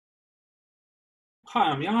Hi,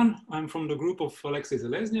 I'm Jan. I'm from the group of Alexei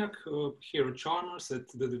Zelezniak here at Chalmers at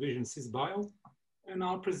the division SysBio. And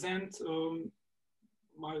I'll present the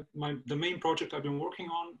main project I've been working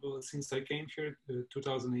on since I came here in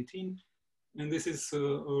 2018. And this is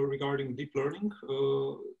regarding deep learning.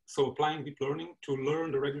 So applying deep learning to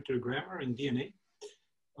learn the regulatory grammar in DNA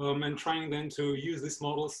and trying then to use these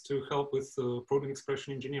models to help with protein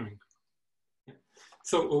expression engineering. Yeah.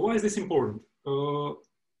 So why is this important?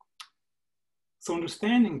 So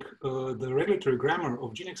understanding the regulatory grammar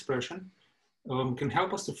of gene expression can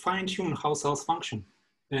help us to fine-tune how cells function.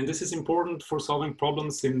 And this is important for solving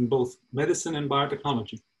problems in both medicine and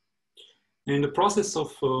biotechnology. In the process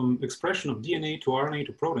of expression of DNA to RNA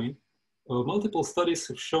to protein, multiple studies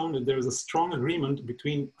have shown that there is a strong agreement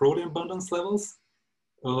between protein abundance levels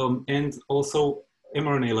and also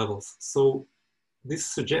mRNA levels. So this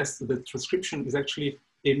suggests that transcription is actually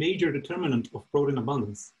a major determinant of protein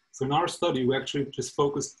abundance. So in our study, we actually just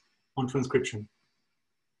focused on transcription.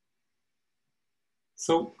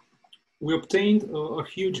 So we obtained a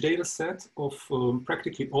huge data set of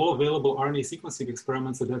practically all available RNA sequencing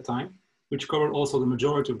experiments at that time, which covered also the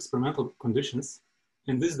majority of experimental conditions.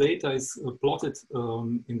 And this data is plotted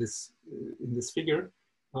in this figure.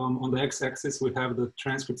 On the x-axis, we have the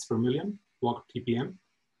transcripts per million, log TPM.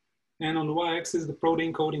 And on the y-axis, the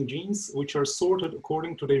protein coding genes, which are sorted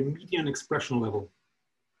according to their median expression level.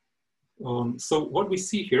 So what we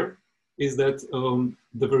see here is that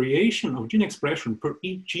the variation of gene expression per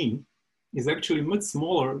each gene is actually much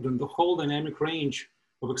smaller than the whole dynamic range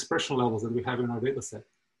of expression levels that we have in our data set,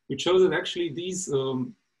 which shows that actually these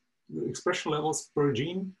expression levels per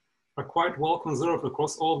gene are quite well conserved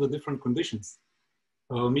across all the different conditions,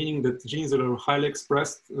 meaning that genes that are highly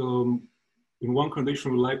expressed in one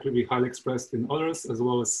condition will likely be highly expressed in others, as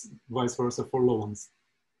well as vice versa for low ones.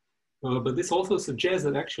 But this also suggests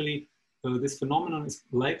that actually this phenomenon is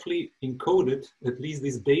likely encoded, at least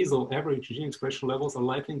these basal average gene expression levels are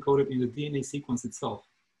likely encoded in the DNA sequence itself.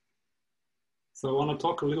 So I want to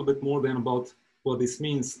talk a little bit more then about what this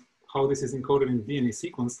means, how this is encoded in the DNA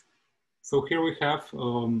sequence. So here we have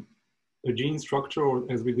a gene structure, or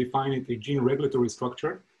as we define it, a gene regulatory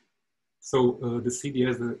structure. So the CD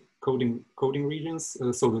has the coding regions,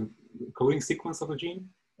 so the coding sequence of the gene,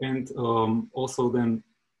 and also then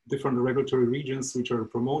different regulatory regions, which are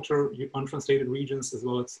promoter, untranslated regions, as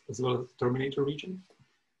well as the terminator region.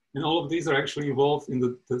 And all of these are actually involved in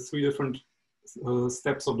the three different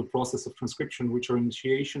steps of the process of transcription, which are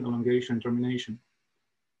initiation, elongation, and termination.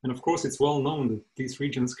 And of course, it's well known that these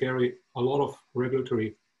regions carry a lot of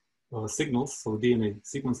regulatory signals, so DNA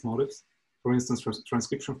sequence motifs, for instance,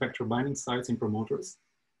 transcription factor binding sites in promoters,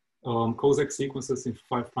 Cosec sequences in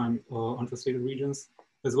 5' untranslated regions,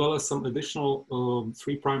 as well as some additional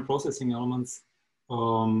 3' processing elements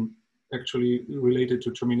actually related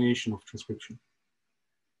to termination of transcription.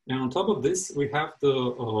 And on top of this, we have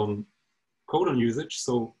the codon usage,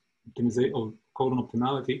 so codon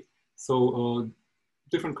optimality. So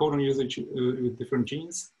different codon usage with different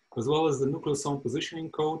genes, as well as the nucleosome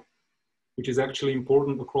positioning code, which is actually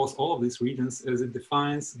important across all of these regions as it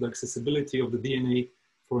defines the accessibility of the DNA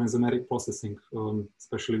for enzymatic processing,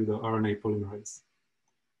 especially with the RNA polymerase.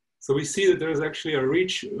 So we see that there is actually a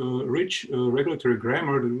rich regulatory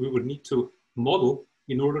grammar that we would need to model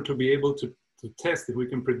in order to be able to test if we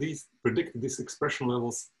can predict these expression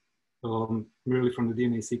levels merely from the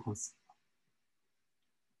DNA sequence.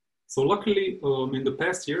 So luckily, in the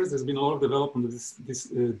past years, there's been a lot of development of these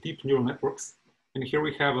deep neural networks. And here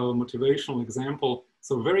we have a motivational example.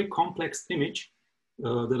 So a very complex image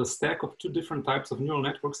that a stack of two different types of neural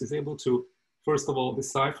networks is able to, first of all,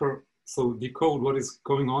 decipher, so decode what is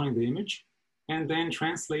going on in the image, and then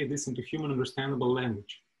translate this into human understandable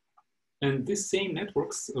language. And these same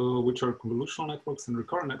networks, which are convolutional networks and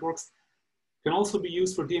recurrent networks, can also be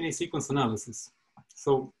used for DNA sequence analysis.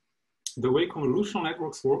 So the way convolutional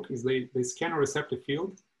networks work is they scan a receptive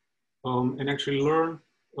field and actually learn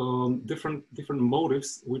different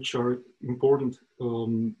motifs which are important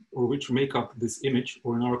or which make up this image,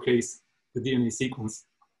 or in our case, the DNA sequence.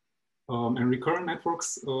 And recurrent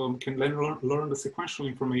networks can then learn the sequential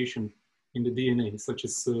information in the DNA, such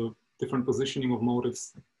as different positioning of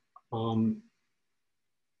motifs and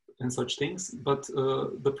such things. But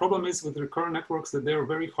the problem is with recurrent networks that they're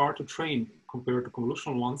very hard to train compared to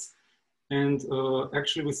convolutional ones. And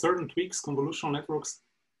actually with certain tweaks, convolutional networks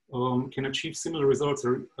can achieve similar results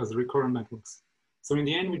as recurrent networks. So in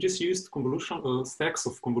the end, we just used convolutional stacks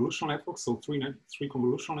of convolutional networks, so three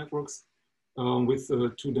convolutional networks with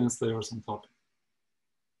 2 dense layers on top.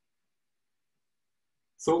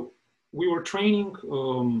 So we were training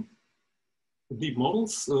deep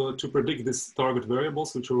models to predict these target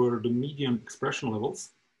variables, which were the median expression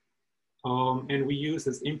levels. And we used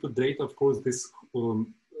as input data, of course, this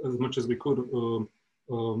as much as we could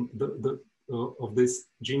of this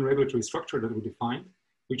gene regulatory structure that we defined,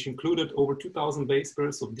 which included over 2,000 base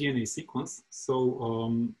pairs of DNA sequence.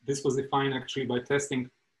 So this was defined actually by testing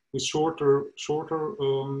with shorter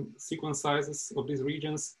sequence sizes of these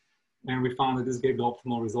regions. And we found that this gave the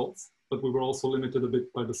optimal results, but we were also limited a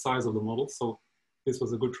bit by the size of the model. So this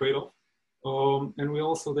was a good trade-off. And we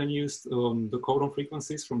also then used the codon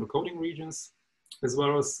frequencies from the coding regions, as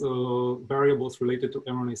well as variables related to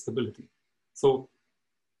mRNA stability. So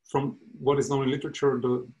from what is known in literature,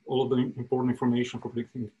 all of the important information for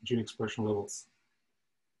predicting gene expression levels.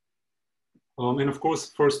 And of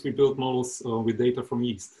course, first we built models with data from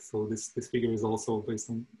yeast. So this figure is also based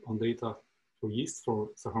on data for yeast, for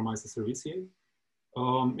Saccharomyces cerevisiae.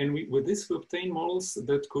 And with this, we obtained models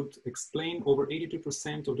that could explain over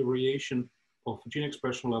 82% of the variation of gene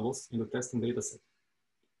expression levels in the testing data set.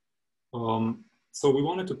 So we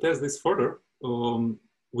wanted to test this further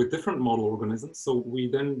with different model organisms. So we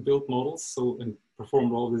then built models and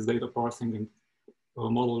performed all this data parsing and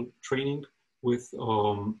model training with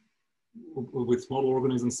model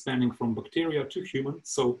organisms spanning from bacteria to human.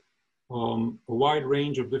 So a wide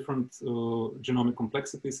range of different genomic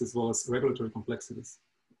complexities as well as regulatory complexities.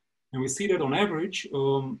 And we see that on average,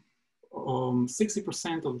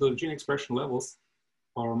 60% of the gene expression levels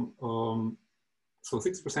are, so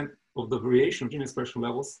 60% of the variation of gene expression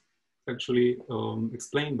levels actually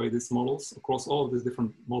explained by these models across all of these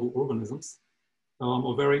different model organisms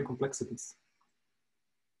of varying complexities.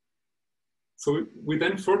 So we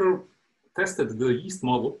then further tested the yeast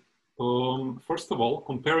model. First of all,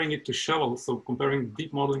 comparing it to shallow, so comparing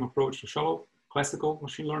deep modeling approach to shallow classical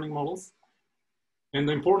machine learning models. And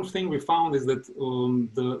the important thing we found is that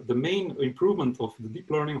the main improvement of the deep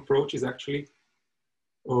learning approach is actually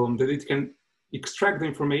that it can extract the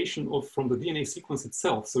information from the DNA sequence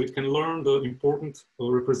itself. So it can learn the important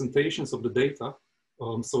representations of the data,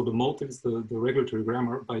 so the motifs, the regulatory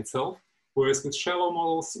grammar by itself. Whereas with shallow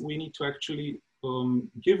models, we need to actually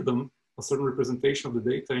give them a certain representation of the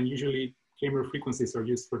data, and usually camera frequencies are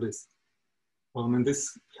used for this. And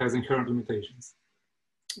this has inherent limitations.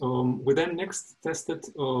 We then next tested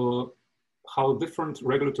how different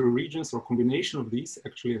regulatory regions or combination of these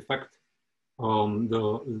actually affect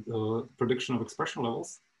the prediction of expression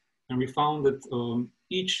levels. And we found that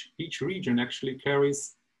each region actually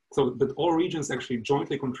carries, so that all regions actually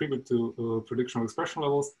jointly contribute to prediction of expression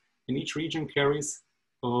levels, and each region carries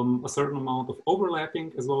a certain amount of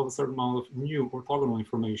overlapping as well as a certain amount of new orthogonal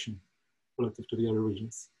information relative to the other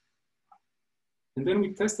regions. And then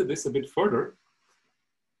we tested this a bit further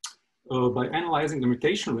by analyzing the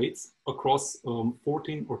mutation rates across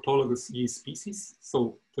 14 orthologous yeast species.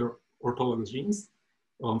 So they're orthologous genes,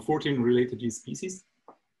 14 related yeast species.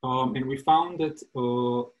 And we found that,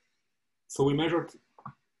 so we measured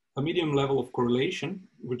a medium level of correlation,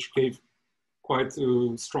 which gave quite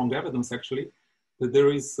strong evidence actually, that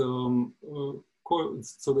there is, so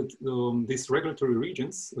that these regulatory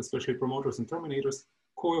regions, especially promoters and terminators,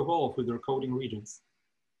 co-evolve with their coding regions.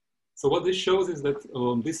 So what this shows is that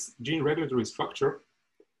this gene regulatory structure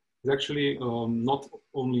is actually not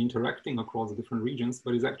only interacting across the different regions,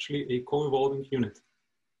 but is actually a co-evolving unit.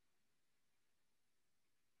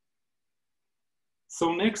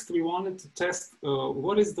 So next we wanted to test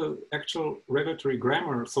what is the actual regulatory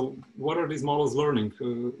grammar. So what are these models learning?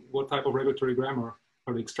 What type of regulatory grammar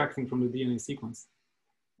are they extracting from the DNA sequence?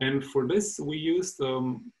 And for this, we used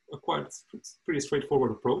a quite pretty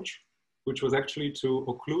straightforward approach, which was actually to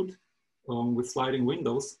occlude with sliding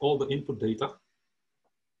windows all the input data,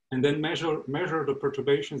 and then measure the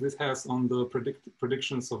perturbations this has on the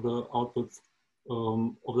predictions of the output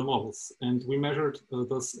of the models. And we measured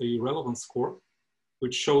thus a relevance score,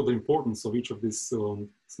 which showed the importance of each of these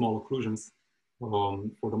small occlusions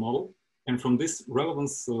for the model. And from this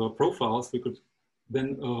relevance profiles, we could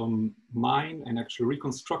then mine and actually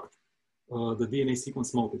reconstruct the DNA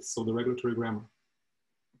sequence motifs, so the regulatory grammar.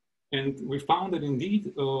 And we found that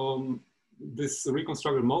indeed, this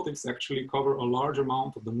reconstructed motifs actually cover a large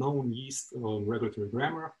amount of the known yeast regulatory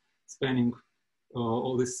grammar, spanning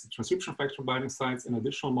all these transcription factor binding sites and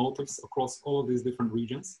additional motifs across all of these different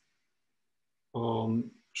regions,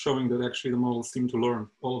 showing that actually the models seem to learn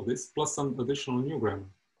all of this, plus some additional new grammar.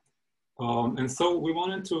 And so we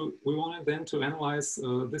wanted then to analyze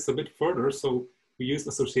this a bit further. So we used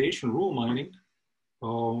association rule mining,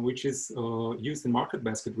 which is used in market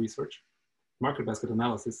basket research, market basket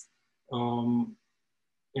analysis, and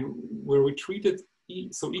where we treated,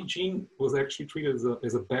 so each gene was actually treated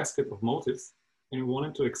as a basket of motifs, and we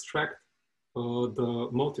wanted to extract the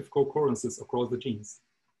motif co-occurrences across the genes.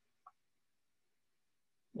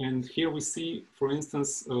 And here we see, for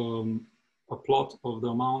instance, a plot of the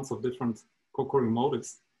amounts of different co-occurring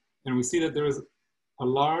motifs. And we see that there is a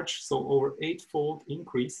large, so over 8-fold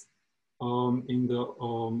increase in the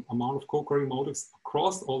amount of co-occurring motifs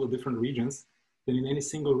across all the different regions than in any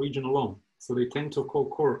single region alone. So they tend to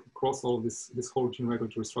co-occur across all this whole gene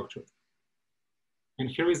regulatory structure. And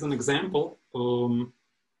here is an example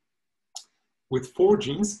with 4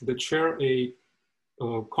 genes that share a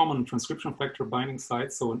common transcription factor binding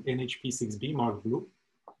site, so an NHP6B marked blue.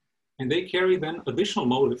 And they carry then additional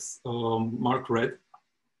motifs marked red,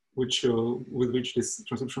 which, with which this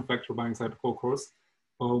transcription factor binding site co-occurs,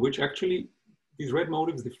 which actually, these red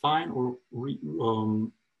motifs define or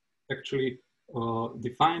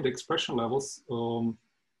define the expression levels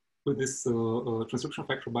with this transcription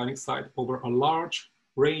factor binding site over a large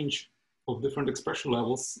range of different expression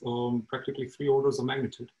levels, practically 3 orders of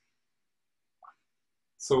magnitude.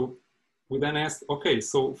 So we then asked, okay,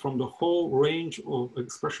 so from the whole range of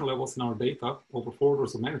expression levels in our data over 4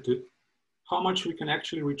 orders of magnitude, how much we can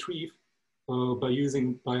actually retrieve by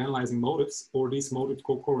analyzing motifs or these motif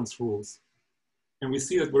co-occurrence rules. And we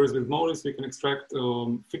see that whereas with motifs, we can extract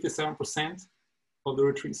 57% of the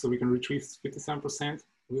retrieve, so we can retrieve 57% of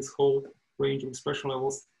this whole range of expression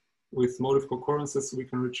levels. With motif co-occurrences, we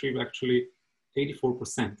can retrieve actually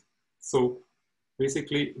 84%. So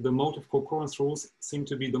basically, the motif co-occurrence rules seem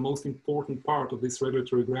to be the most important part of this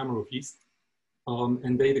regulatory grammar of yeast,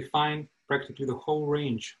 and they define practically the whole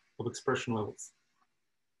range of expression levels.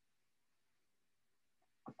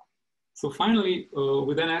 So finally,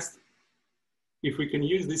 we then asked if we can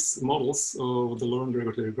use these models of the learned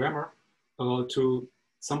regulatory grammar to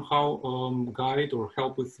somehow guide or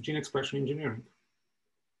help with gene expression engineering.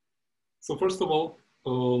 So first of all,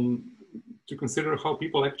 to consider how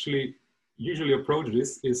people actually usually approach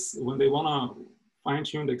this is when they want to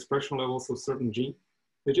fine-tune the expression levels of certain gene,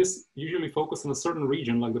 they just usually focus on a certain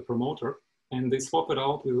region like the promoter, and they swap it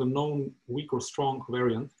out with a known weak or strong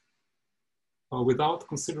variant without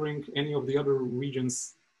considering any of the other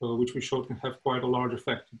regions which we showed can have quite a large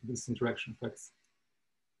effect, these interaction effects.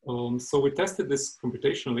 So we tested this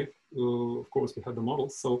computationally. Of course, we had the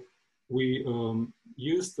models. So we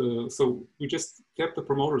so we just kept the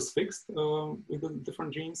promoters fixed with the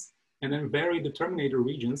different genes and then varied the terminator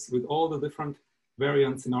regions with all the different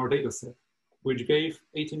variants in our data set, which gave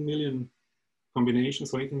 18 million combinations,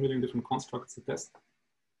 so 18 million different constructs to test.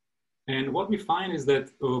 And what we find is that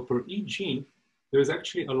per each gene, there's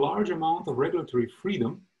actually a large amount of regulatory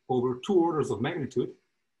freedom over 2 orders of magnitude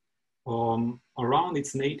around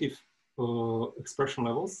its native expression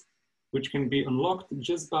levels, which can be unlocked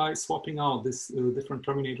just by swapping out these different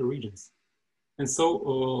terminator regions. And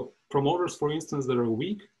so promoters, for instance, that are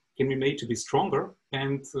weak can be made to be stronger,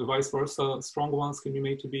 and vice versa, strong ones can be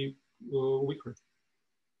made to be weaker.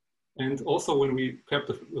 And also when we kept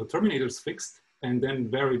the terminators fixed and then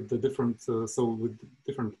varied the different, so with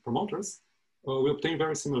different promoters, we obtained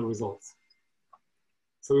very similar results.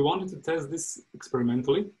 So we wanted to test this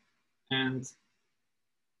experimentally, and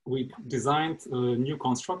we designed new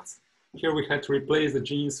constructs. Here we had to replace the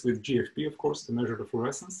genes with GFP, of course, to measure the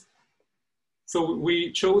fluorescence. So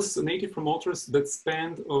we chose native promoters that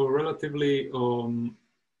spanned relatively,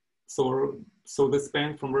 so that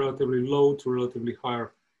spanned from relatively low to relatively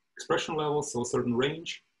higher expression levels, so a certain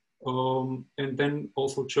range. And then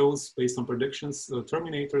also chose, based on predictions,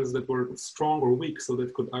 terminators that were strong or weak, so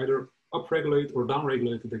that could either upregulate or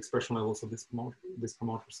downregulate the expression levels of these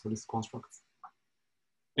promoters, so these constructs.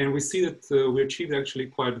 And we see that we achieved actually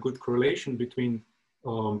quite good correlation between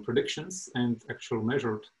predictions and actual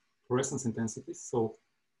measured fluorescence intensities, so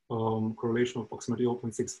correlation of approximately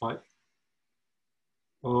 0.65.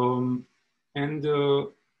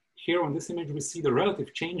 Here on this image, we see the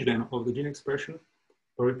relative change then of the gene expression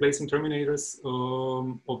by replacing terminators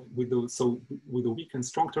with the weak and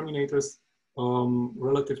strong terminators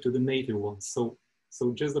relative to the native ones. So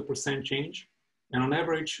just the percent change. And on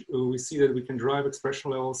average, we see that we can drive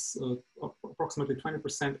expression levels approximately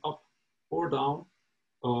 20% up or down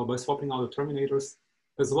by swapping out the terminators,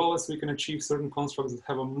 as well as we can achieve certain constructs that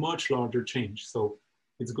have a much larger change. So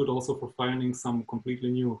it's good also for finding some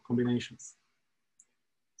completely new combinations.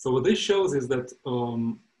 So what this shows is that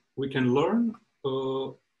we can learn,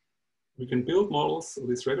 we can build models of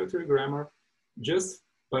this regulatory grammar just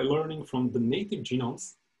by learning from the native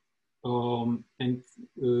genomes.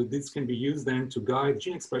 This can be used then to guide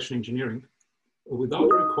gene expression engineering without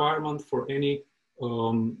the requirement for any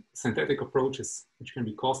synthetic approaches, which can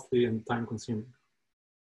be costly and time consuming.